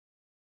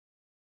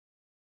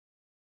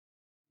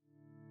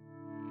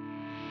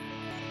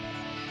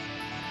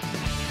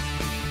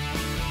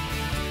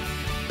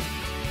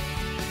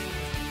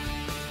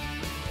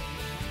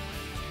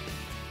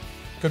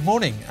Good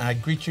morning. I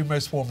greet you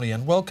most warmly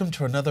and welcome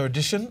to another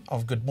edition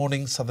of Good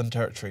Morning Southern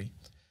Territory.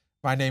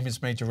 My name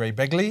is Major Ray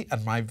Begley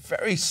and my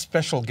very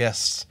special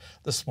guest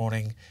this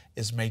morning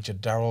is Major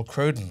Daryl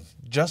Crowden,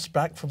 just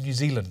back from New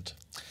Zealand.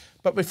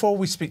 But before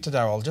we speak to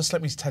Daryl, just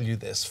let me tell you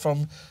this.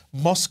 From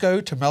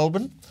Moscow to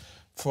Melbourne,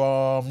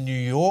 from New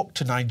York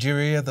to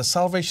Nigeria, the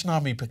Salvation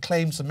Army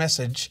proclaims the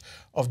message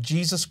of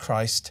Jesus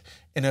Christ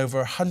in over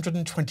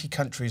 120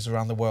 countries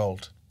around the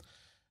world.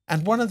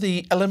 And one of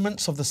the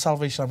elements of the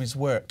Salvation Army's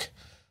work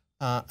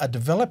are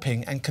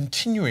developing and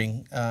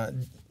continuing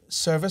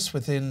service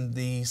within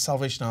the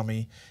Salvation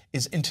Army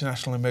is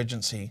international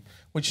emergency,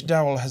 which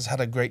Daryl has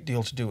had a great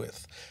deal to do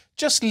with.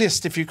 Just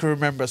list, if you can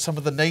remember, some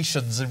of the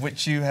nations in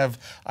which you have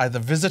either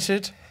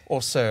visited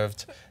or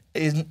served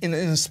in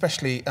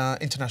especially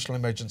international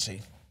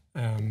emergency.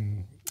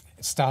 It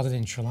started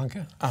in Sri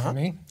Lanka for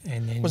me.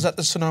 And then was that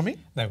the tsunami?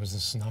 That was the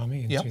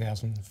tsunami in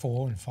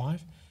 2004 and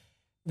 5.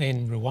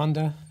 Then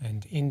Rwanda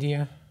and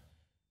India,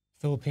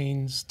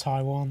 Philippines,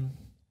 Taiwan,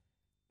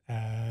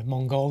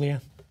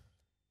 Mongolia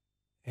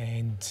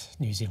and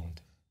New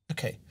Zealand.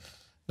 Okay.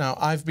 Now,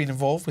 I've been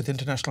involved with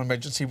international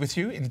emergency with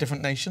you in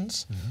different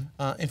nations.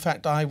 In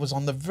fact, I was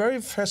on the very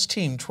first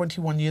team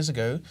 21 years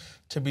ago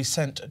to be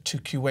sent to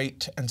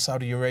Kuwait and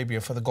Saudi Arabia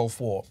for the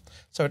Gulf War.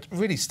 So it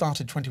really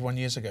started 21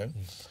 years ago.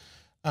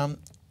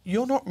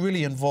 You're not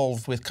really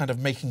involved with kind of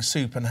making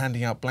soup and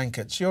handing out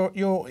blankets.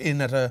 You're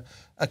in at a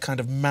kind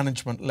of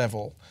management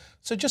level.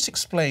 So just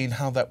explain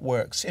how that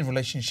works in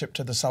relationship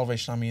to the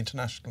Salvation Army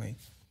internationally.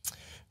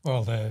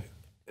 Well,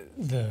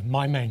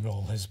 my main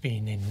role has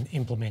been in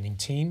implementing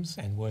teams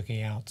and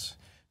working out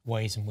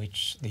ways in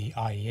which the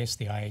IES,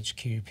 the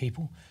IHQ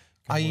people,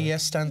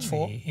 IES stands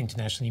for? The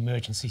International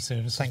Emergency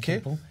Services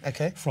people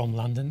Okay. from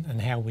London,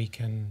 and how we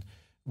can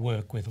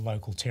work with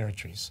local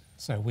territories.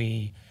 So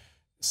we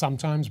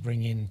sometimes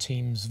bring in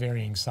teams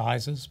varying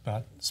sizes,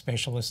 but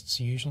specialists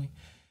usually,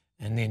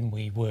 and then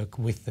we work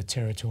with the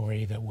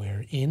territory that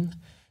we're in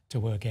to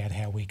work out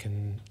how we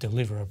can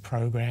deliver a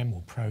program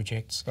or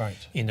projects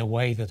in a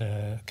way that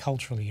are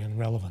culturally and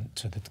relevant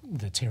to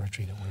the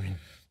territory that we're in.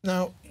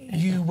 Now,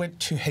 you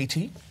went to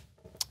Haiti,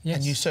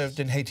 and you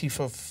served in Haiti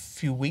for a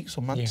few weeks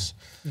or months.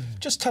 Yeah.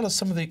 Just tell us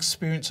some of the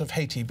experience of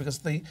Haiti, because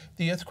the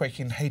earthquake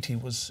in Haiti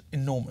was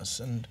enormous,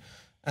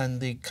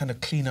 and the kind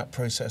of clean-up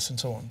process and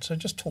so on. So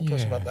just talk to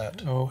us about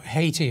that. Well,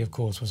 Haiti, of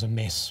course, was a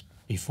mess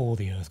before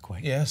the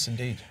earthquake. Yes,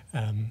 indeed.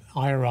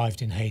 I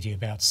arrived in Haiti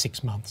about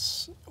 6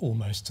 months,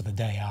 almost to the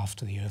day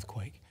after the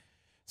earthquake.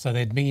 So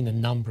there'd been a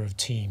number of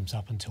teams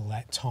up until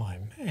that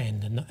time,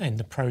 and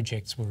the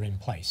projects were in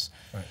place.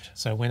 Right.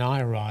 So when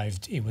I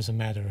arrived, it was a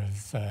matter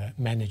of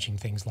managing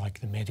things like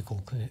the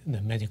medical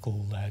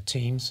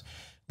teams,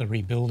 the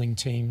rebuilding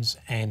teams,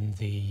 and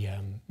the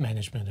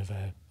management of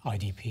a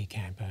IDP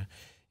camp,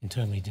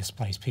 internally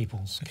displaced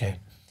peoples camp.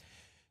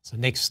 So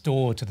next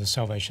door to the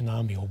Salvation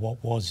Army, or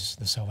what was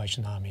the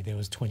Salvation Army, there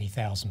was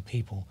 20,000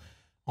 people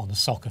on a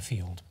soccer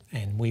field,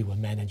 and we were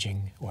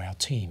managing, or our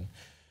team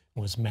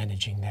was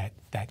managing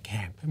that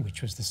camp,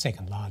 which was the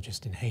second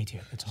largest in Haiti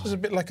at the time. So it was a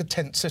bit like a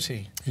tent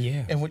city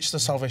in which the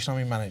Salvation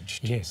Army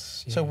managed.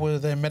 Yes. Yeah. So were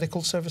there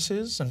medical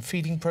services and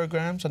feeding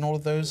programs and all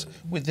of those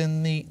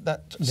within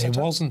that There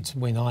setup? wasn't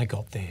when I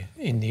got there.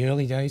 In the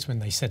early days when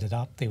they set it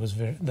up, there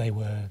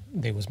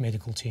was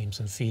medical teams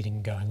and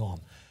feeding going on.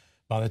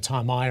 By the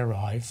time I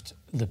arrived,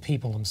 the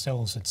people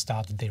themselves had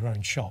started their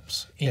own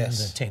shops in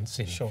the tent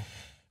city. Sure.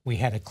 We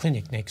had a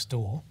clinic next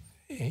door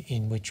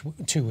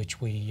to which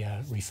we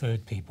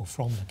referred people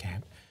from the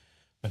camp.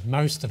 But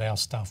most of our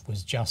stuff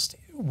was just,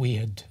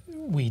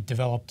 we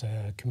developed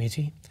a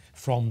committee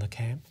from the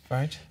camp,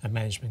 a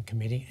management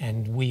committee,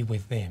 and we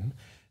with them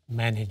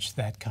managed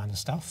that kind of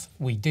stuff.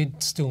 We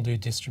did still do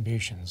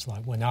distributions.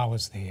 Like when I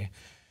was there,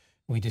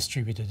 we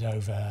distributed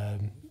over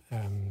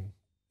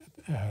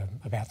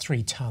about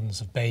 3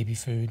 tons of baby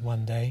food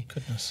one day.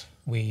 Goodness.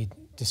 We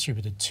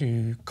distributed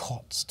 2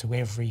 cots to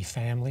every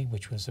family,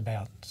 which was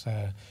about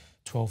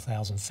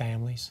 12,000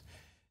 families.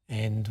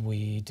 And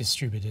we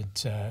distributed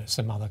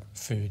some other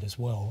food as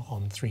well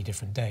on 3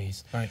 different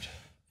days. Right.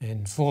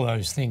 And for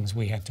those things,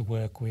 we had to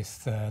work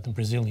with the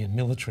Brazilian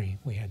military.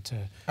 We had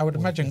to. I would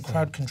imagine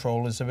crowd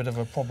control is a bit of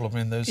a problem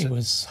in those. It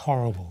was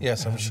horrible.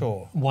 Yes, I'm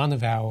sure. One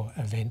of our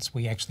events,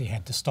 we actually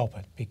had to stop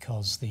it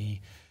because the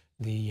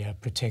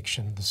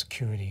protection, the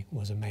security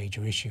was a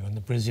major issue, and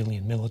the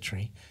Brazilian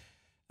military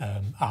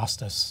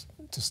asked us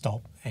to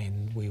stop,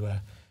 and we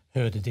were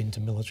herded into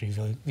military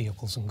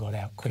vehicles and got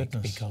out quick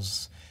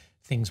because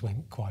things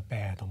went quite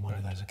bad on one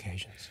of those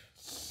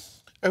occasions.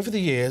 Over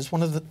the years,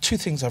 one of the 2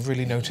 things I've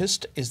really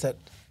noticed is that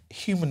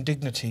human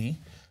dignity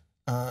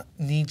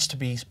needs to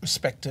be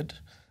respected,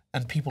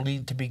 and people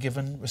need to be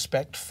given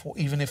respect for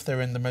even if they're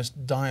in the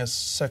most dire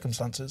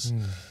circumstances.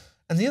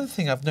 And the other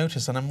thing I've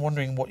noticed, and I'm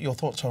wondering what your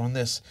thoughts are on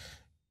this,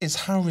 is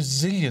how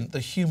resilient the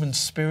human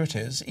spirit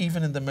is,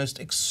 even in the most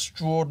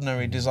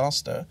extraordinary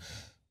disaster.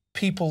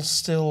 People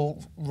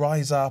still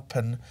rise up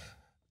and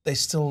they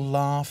still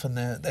laugh, and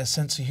their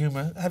sense of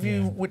humour. Have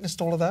you witnessed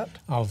all of that?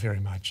 Oh,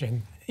 very much.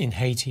 And in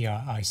Haiti,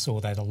 I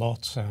saw that a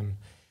lot.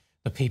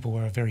 The people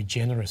were a very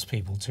generous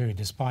people too,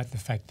 despite the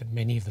fact that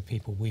many of the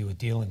people we were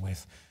dealing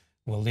with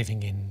were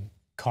living in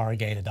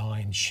corrugated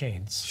iron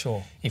sheds.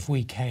 Sure. If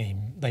we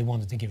came, they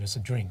wanted to give us a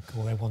drink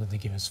or they wanted to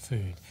give us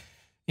food.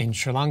 In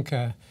Sri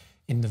Lanka,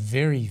 in the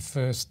very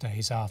first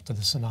days after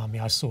the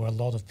tsunami, I saw a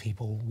lot of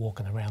people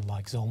walking around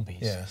like zombies.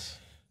 Yes.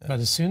 But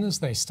as soon as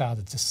they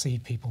started to see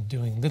people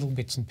doing little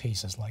bits and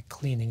pieces like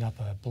cleaning up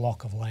a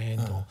block of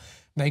land, or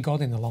they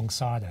got in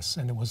alongside us,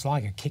 and it was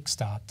like a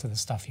kickstart to the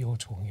stuff you're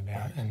talking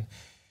about. Right.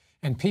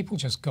 And people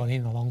just got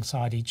in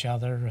alongside each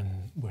other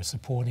and were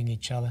supporting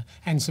each other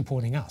and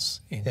supporting us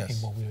in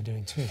what we were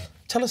doing too.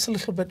 Tell us a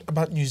little bit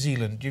about New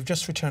Zealand. You've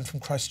just returned from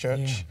Christchurch.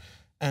 Yeah.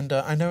 And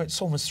I know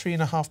it's almost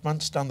 3.5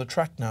 months down the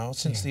track now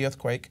since the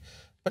earthquake.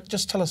 But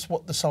just tell us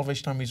what the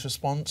Salvation Army's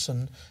response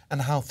and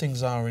how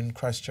things are in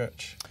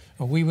Christchurch.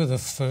 Well, we were the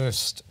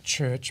first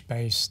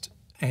church-based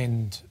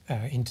and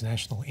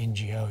international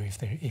NGO,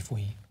 if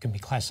we can be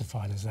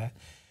classified as that,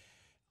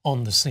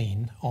 on the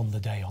scene on the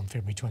day, on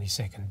February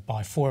 22nd.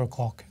 By 4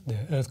 o'clock, the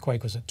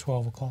earthquake was at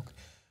 12 o'clock.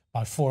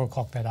 By 4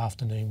 o'clock that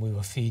afternoon, we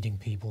were feeding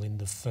people in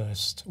the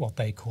first, what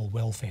they call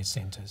welfare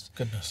centres.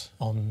 Goodness.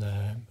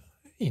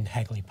 In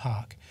Hagley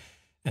Park.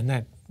 And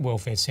that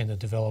welfare centre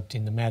developed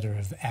in the matter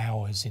of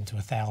hours into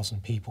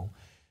 1,000 people.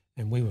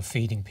 And we were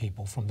feeding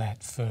people from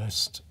that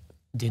first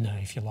dinner,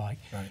 if you like,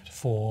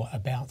 for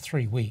about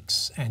 3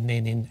 weeks, and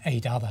then in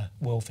 8 other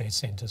welfare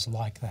centres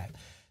like that.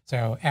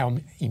 So our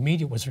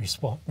immediate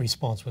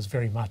response was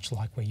very much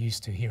like we're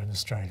used to here in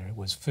Australia. It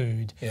was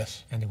food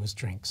and it was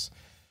drinks.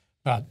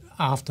 But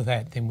after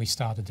that, then we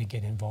started to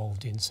get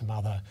involved in some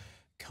other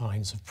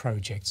kinds of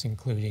projects,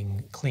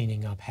 including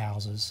cleaning up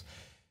houses.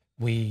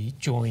 We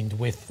joined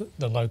with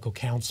the local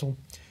council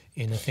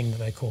in a thing that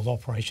they called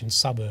Operation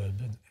Suburb,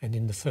 and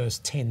in the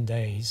first 10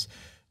 days,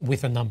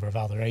 with a number of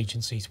other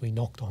agencies, we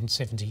knocked on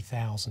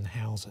 70,000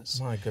 houses.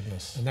 My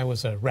goodness. And that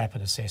was a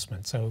rapid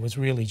assessment. So it was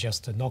really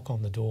just a knock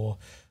on the door.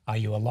 Are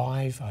you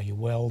alive? Are you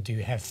well? Do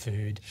you have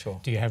food?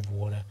 Sure. Do you have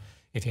water?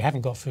 If you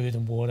haven't got food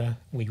and water,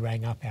 we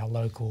rang up our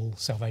local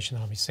Salvation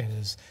Army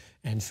centres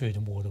and food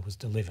and water was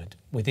delivered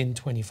within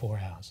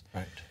 24 hours.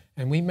 Right.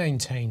 And we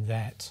maintained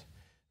that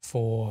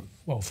for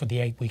the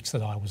 8 weeks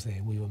that I was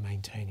there, we were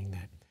maintaining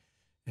that.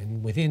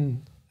 And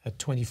within a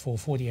 24,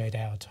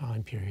 48-hour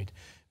time period,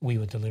 we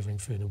were delivering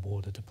food and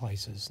water to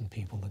places and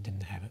people that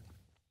didn't have it.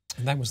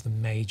 And that was the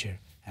major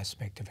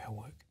aspect of our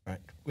work. Right.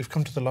 We've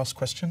come to the last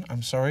question.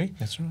 I'm sorry.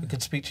 That's right. We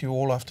could speak to you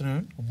all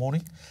afternoon or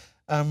morning.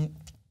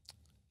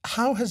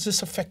 How has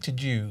this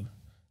affected you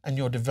and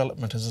your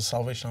development as a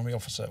Salvation Army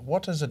officer?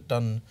 What has it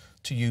done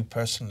to you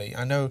personally?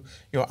 I know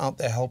you're out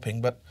there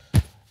helping, but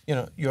you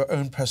know, your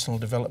own personal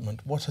development,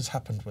 what has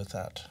happened with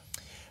that?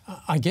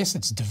 I guess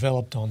it's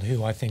developed on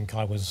who I think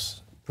I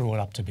was brought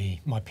up to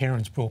be. My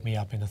parents brought me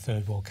up in a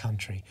third world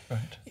country,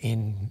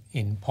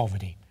 in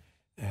poverty,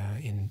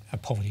 in a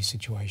poverty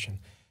situation.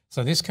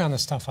 So this kind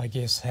of stuff, I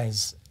guess,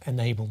 has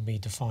enabled me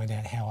to find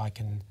out how I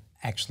can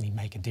actually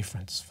make a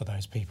difference for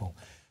those people.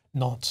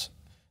 Not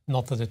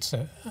that it's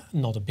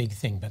not a big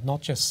thing, but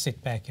not just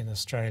sit back in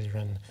Australia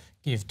and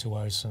give to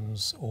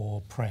OSAMs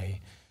or pray,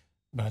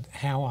 but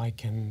how I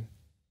can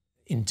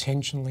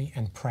intentionally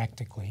and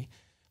practically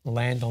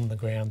land on the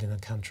ground in a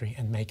country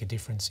and make a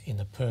difference in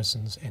a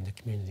person's and a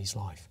community's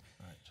life.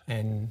 Right.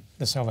 And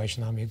the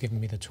Salvation Army have given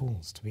me the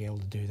tools to be able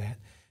to do that.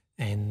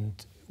 And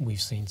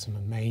we've seen some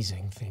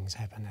amazing things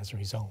happen as a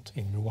result.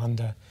 In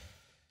Rwanda,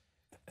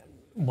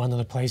 one of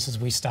the places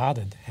we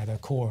started had a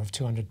core of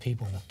 200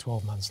 people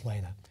 12 months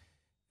later.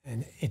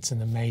 And it's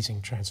an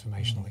amazing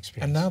transformational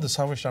experience. And now the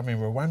Salvation Army in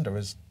Rwanda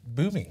is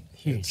booming.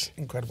 Huge. It's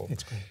incredible.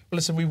 It's great. Well,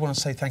 listen, we want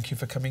to say thank you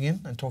for coming in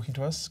and talking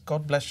to us.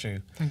 God bless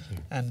you. Thank you.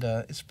 And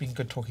it's been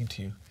good talking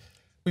to you.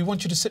 We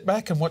want you to sit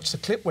back and watch the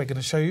clip we're going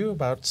to show you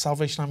about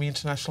Salvation Army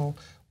International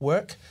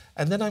work.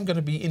 And then I'm going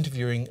to be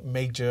interviewing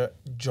Major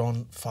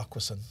John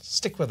Farquharson.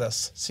 Stick with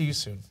us. See you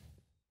soon.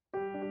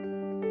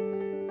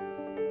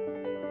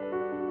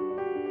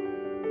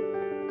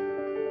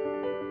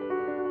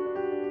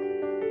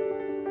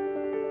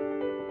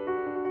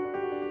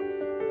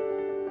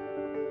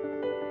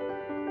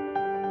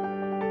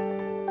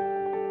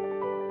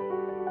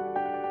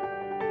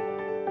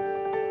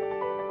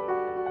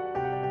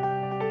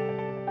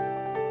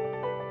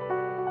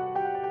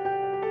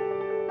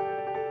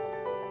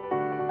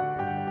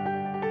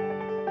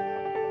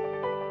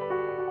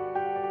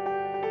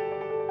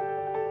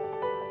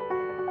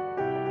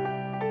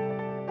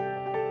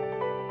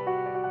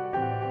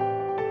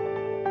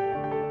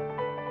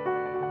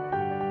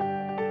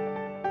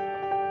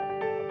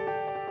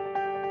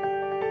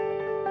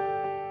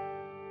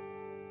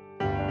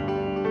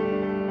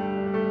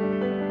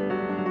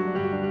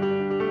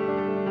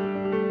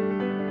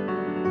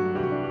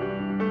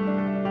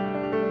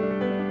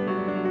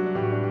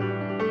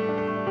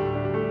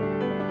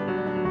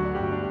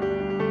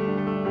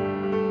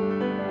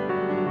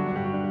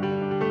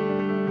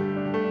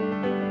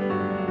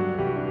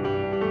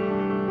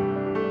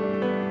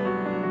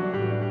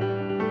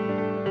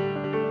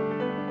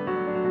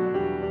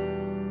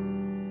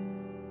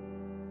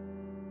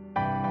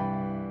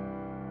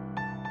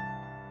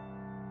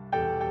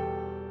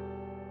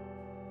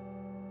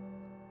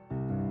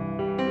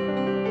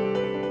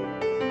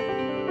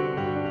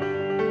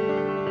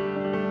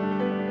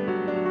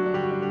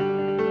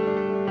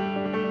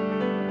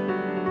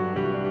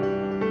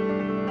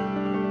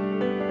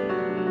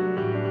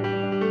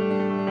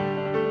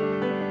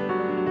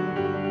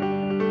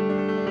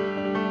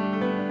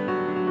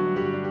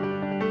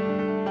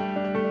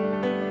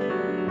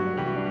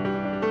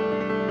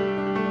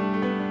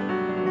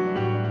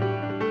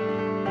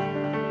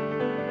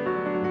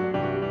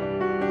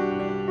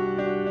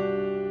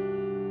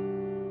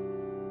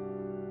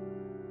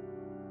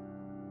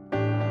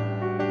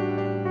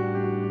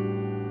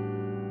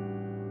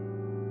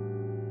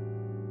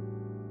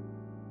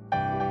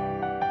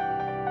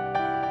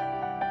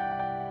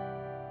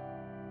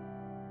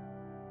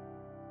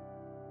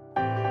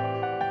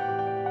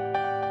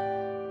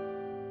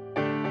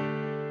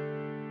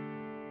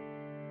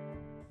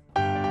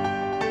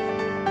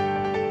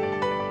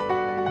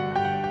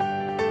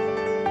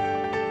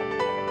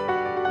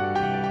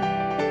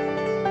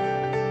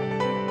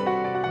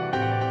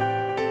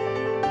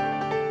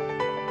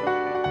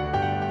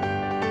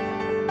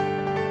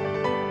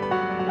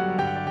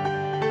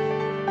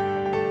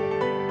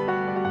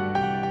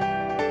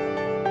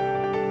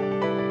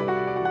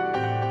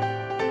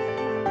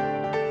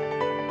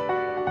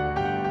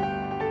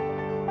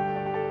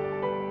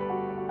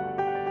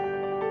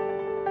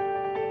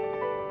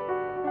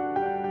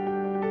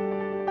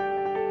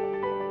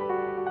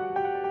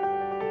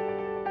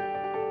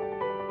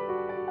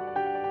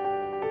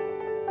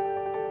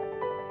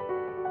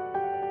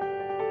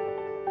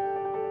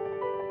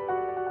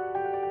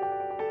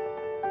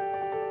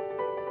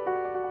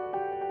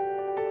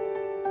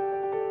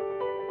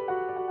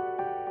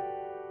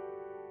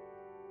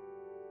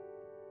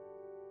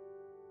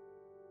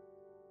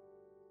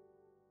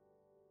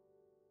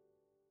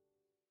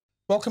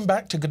 Welcome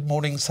back to Good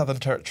Morning Southern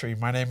Territory.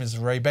 My name is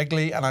Ray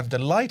Begley and I'm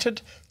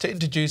delighted to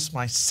introduce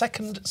my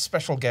second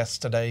special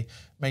guest today,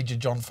 Major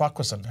John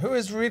Farquharson, who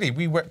is really,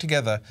 we work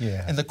together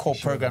in the core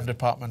program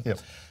department.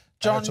 Yep.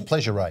 John, it's a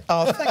pleasure, Ray.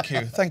 Oh, thank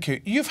you, thank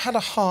you. You've had a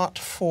heart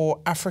for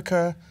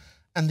Africa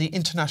and the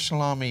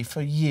International Army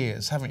for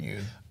years, haven't you?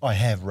 I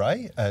have,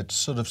 Ray. It's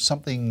sort of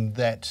something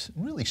that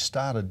really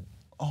started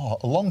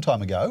a long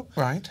time ago.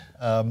 Right.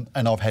 And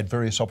I've had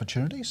various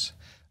opportunities.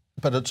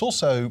 But it's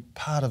also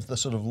part of the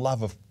sort of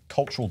love of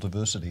cultural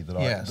diversity that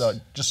I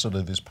just sort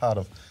of is part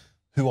of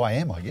who I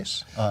am, I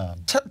guess.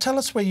 Tell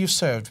us where you've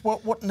served.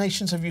 What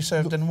nations have you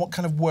served and what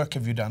kind of work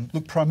have you done?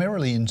 Look,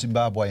 primarily in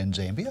Zimbabwe and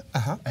Zambia,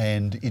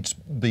 and it's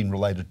been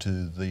related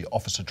to the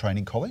Officer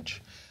Training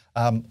College.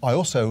 I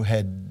also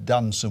had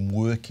done some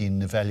work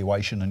in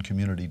evaluation and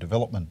community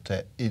development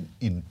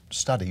in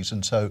studies,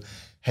 and so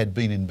had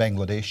been in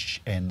Bangladesh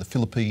and the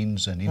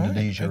Philippines and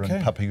Indonesia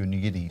and Papua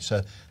New Guinea.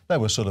 So they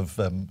were sort of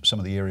some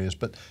of the areas,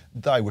 but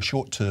they were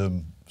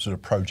short-term sort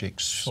of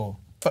projects. Sure.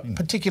 But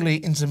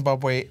particularly in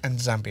Zimbabwe and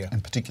Zambia.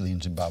 And particularly in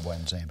Zimbabwe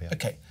and Zambia.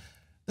 Okay.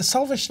 The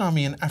Salvation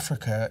Army in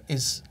Africa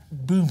is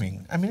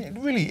booming. I mean, it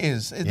really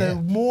is. Yeah. There are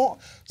more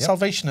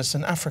Salvationists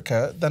in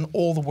Africa than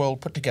all the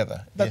world put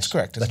together. That's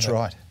correct, isn't it? That's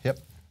right, yep.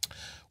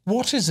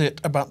 What is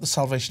it about the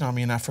Salvation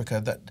Army in Africa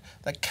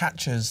that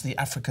catches the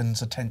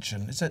Africans'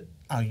 attention? Is it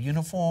our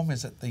uniform?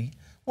 Is it the...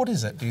 What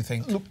is it, do you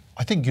think? Look,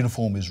 I think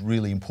uniform is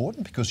really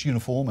important because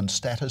uniform and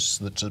status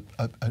that's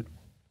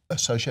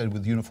associated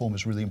with uniform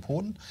is really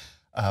important.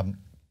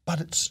 But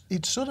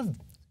it's sort of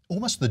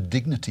almost the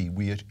dignity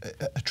we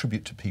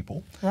attribute to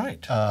people.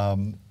 Right.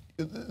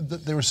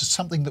 There is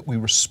something that we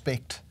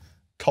respect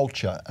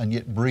culture and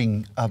yet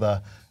bring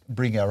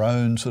our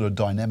own sort of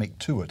dynamic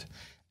to it.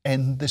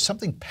 And there's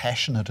something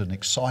passionate and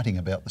exciting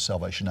about the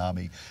Salvation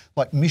Army.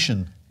 Like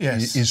mission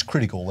is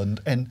critical,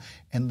 and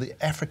the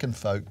African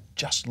folk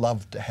just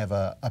love to have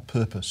a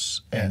purpose,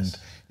 and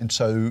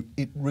so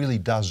it really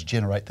does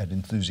generate that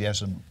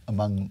enthusiasm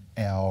among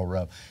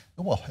our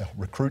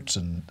recruits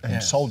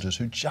and soldiers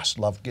who just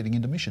love getting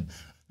into mission.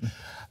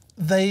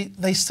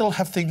 They still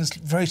have things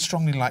very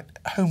strongly like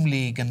Home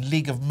League and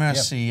League of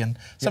Mercy and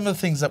some of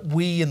the things that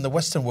we in the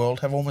Western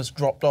world have almost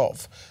dropped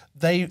off.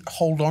 They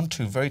hold on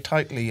to very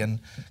tightly and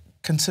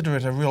consider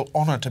it a real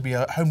honour to be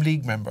a Home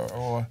League member.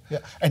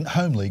 And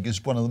Home League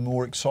is one of the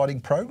more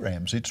exciting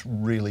programs. It's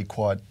really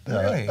quite...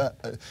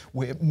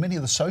 where many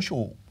of the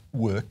social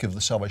work of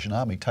the Salvation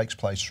Army takes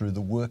place through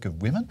the work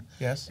of women.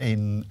 Yes.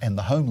 And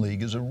the Home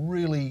League is a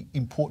really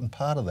important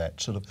part of that,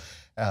 sort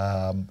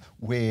of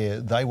where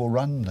they will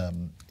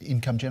run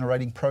income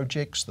generating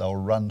projects, they'll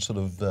run sort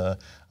of,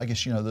 I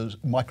guess, you know, those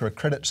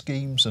microcredit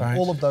schemes and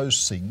all of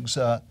those things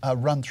are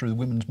run through the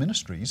women's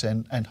ministries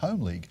and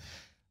Home League.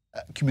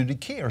 Community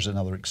care is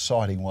another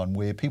exciting one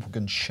where people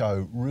can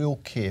show real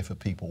care for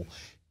people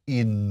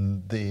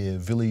in their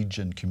village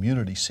and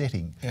community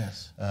setting.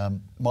 Yes.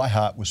 My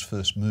heart was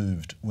first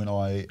moved when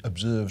I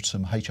observed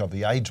some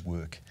HIV/AIDS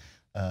work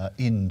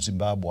in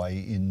Zimbabwe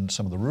in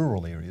some of the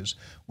rural areas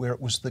where it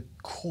was the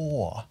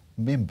core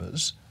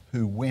members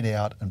who went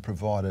out and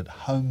provided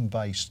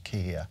home-based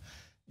care,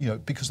 you know,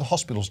 because the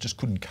hospitals just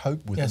couldn't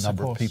cope with the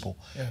number of people.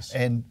 Yes.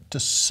 And to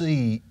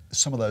see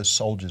some of those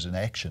soldiers in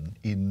action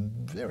in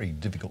very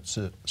difficult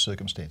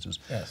circumstances,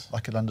 I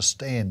could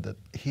understand that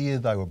here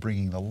they were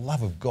bringing the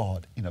love of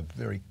God in a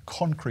very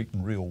concrete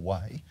and real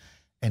way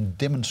and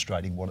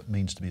demonstrating what it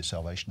means to be a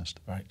Salvationist.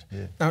 Right.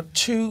 Yeah. Now,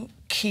 two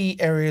key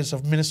areas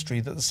of ministry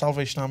that the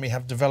Salvation Army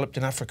have developed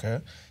in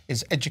Africa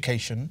is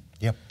education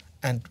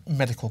and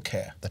medical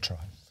care. That's right.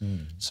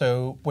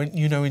 So when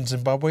you know in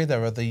Zimbabwe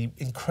there are the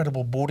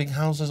incredible boarding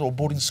houses or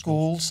boarding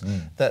schools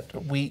that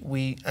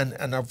we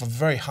and of a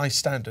very high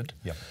standard.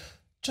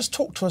 Just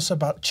talk to us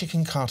about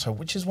Chicken-Carter,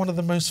 which is one of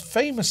the most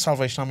famous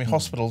Salvation Army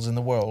hospitals in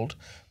the world.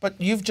 But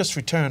you've just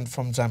returned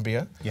from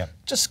Zambia.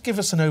 Just give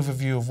us an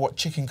overview of what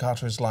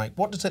Chicken-Carter is like.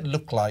 What does it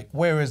look like?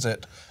 Where is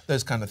it?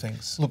 Those kind of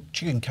things. Look,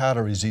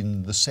 Chicken-Carter is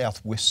in the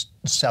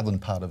southern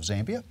part of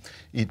Zambia.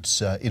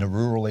 It's in a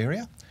rural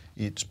area.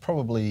 It's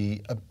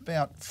probably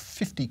about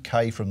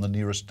 50k from the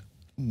nearest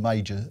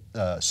major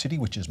city,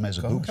 which is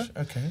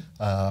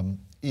Mazabuka.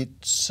 It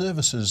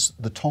services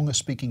the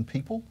Tonga-speaking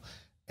people,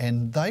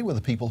 and they were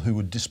the people who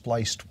were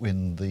displaced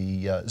when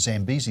the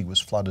Zambezi was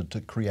flooded to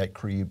create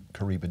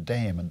Kariba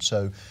Dam. And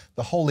so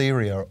the whole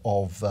area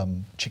of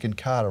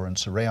Chicken-Carter and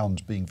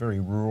surrounds being very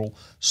rural,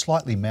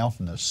 slightly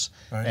mountainous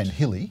and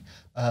hilly,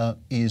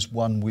 is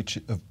one which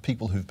of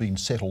people who've been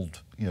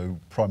settled, you know,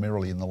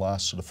 primarily in the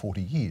last sort of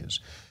 40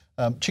 years.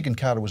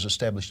 Chicken-Carter was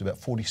established about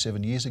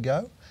 47 years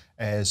ago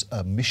as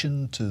a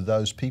mission to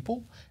those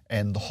people,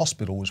 and the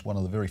hospital was one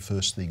of the very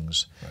first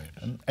things.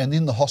 And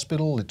in the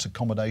hospital, it's a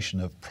combination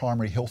of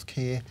primary health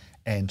care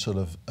and sort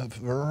of a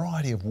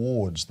variety of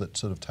wards that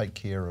sort of take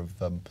care of,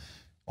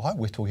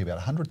 we're talking about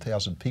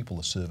 100,000 people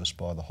are serviced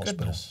by the hospital.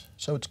 Goodness.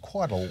 So it's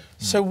quite a...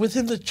 So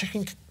within the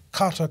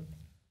Chicken-Carter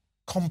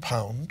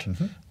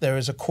compound, there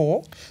is a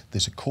core?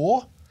 There's a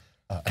core.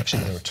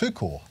 Actually, there are 2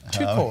 corps.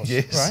 2 corps,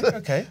 yes. right?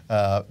 Okay.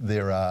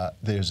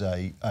 There's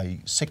a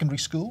secondary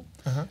school,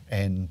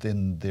 and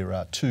then there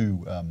are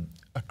 2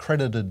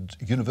 accredited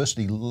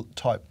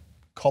university-type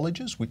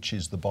colleges, which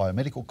is the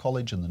Biomedical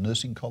College and the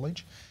Nursing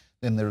College.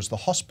 Then there is the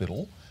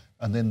hospital,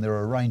 and then there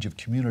are a range of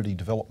community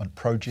development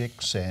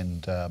projects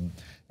and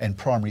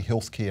primary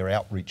healthcare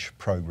outreach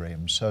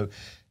programs. So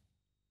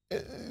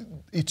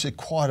it's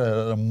quite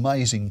an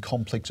amazing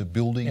complex of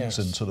buildings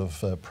and sort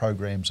of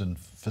programs and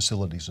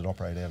facilities that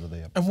operate out of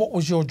there. And what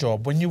was your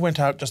job? When you went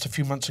out just a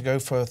few months ago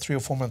for a 3 or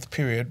 4 month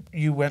period,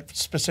 you went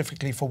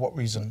specifically for what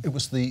reason? It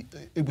was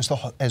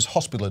as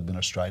hospital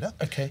administrator.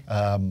 Okay.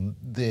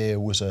 There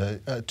was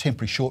a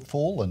temporary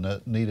shortfall, and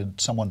it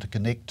needed someone to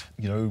connect,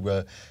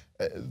 the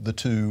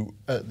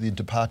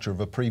departure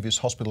of a previous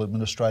hospital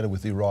administrator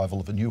with the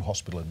arrival of a new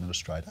hospital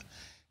administrator.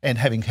 And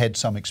having had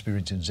some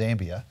experience in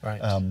Zambia,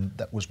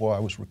 that was why I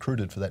was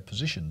recruited for that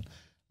position.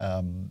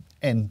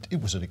 And it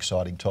was an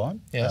exciting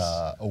time,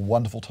 a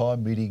wonderful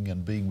time meeting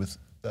and being with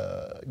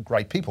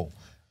great people,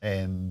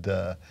 and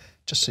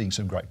just seeing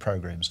some great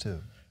programs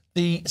too.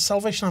 The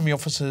Salvation Army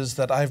officers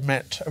that I've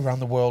met around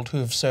the world who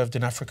have served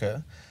in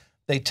Africa,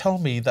 they tell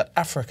me that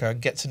Africa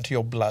gets into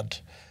your blood.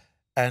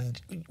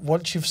 And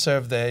once you've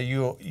served there,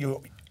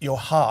 your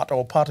heart,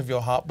 or part of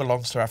your heart,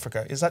 belongs to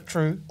Africa. Is that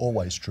true?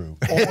 Always true.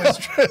 Always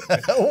true.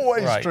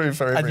 Always true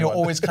for everyone. And you're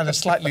always kind of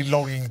slightly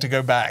longing to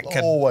go back.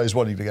 Always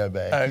wanting to go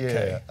back.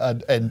 Okay. Yeah.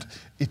 And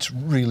it's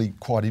really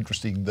quite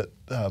interesting that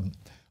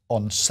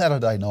on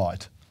Saturday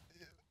night,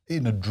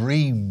 in a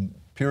dream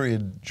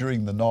period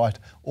during the night,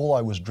 all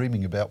I was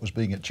dreaming about was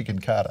being at Chicken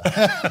Carter.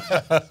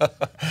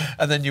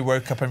 And then you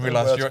woke up and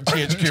realised you're at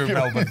THQ in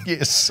Melbourne.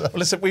 Yes. Well,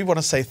 listen, we want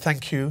to say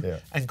thank you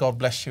and God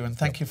bless you, and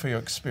thank you for your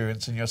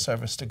experience and your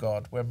service to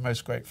God. We're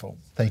most grateful.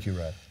 Thank you,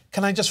 Ray.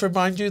 Can I just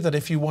remind you that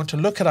if you want to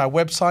look at our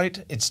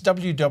website, it's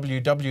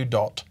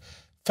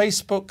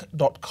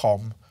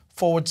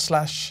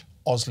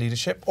www.facebook.com/Oz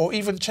Leadership, or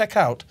even check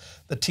out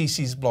the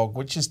TC's blog,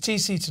 which is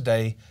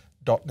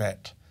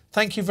tctoday.net.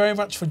 Thank you very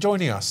much for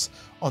joining us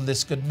on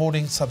this Good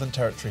Morning Southern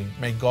Territory.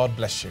 May God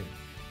bless you.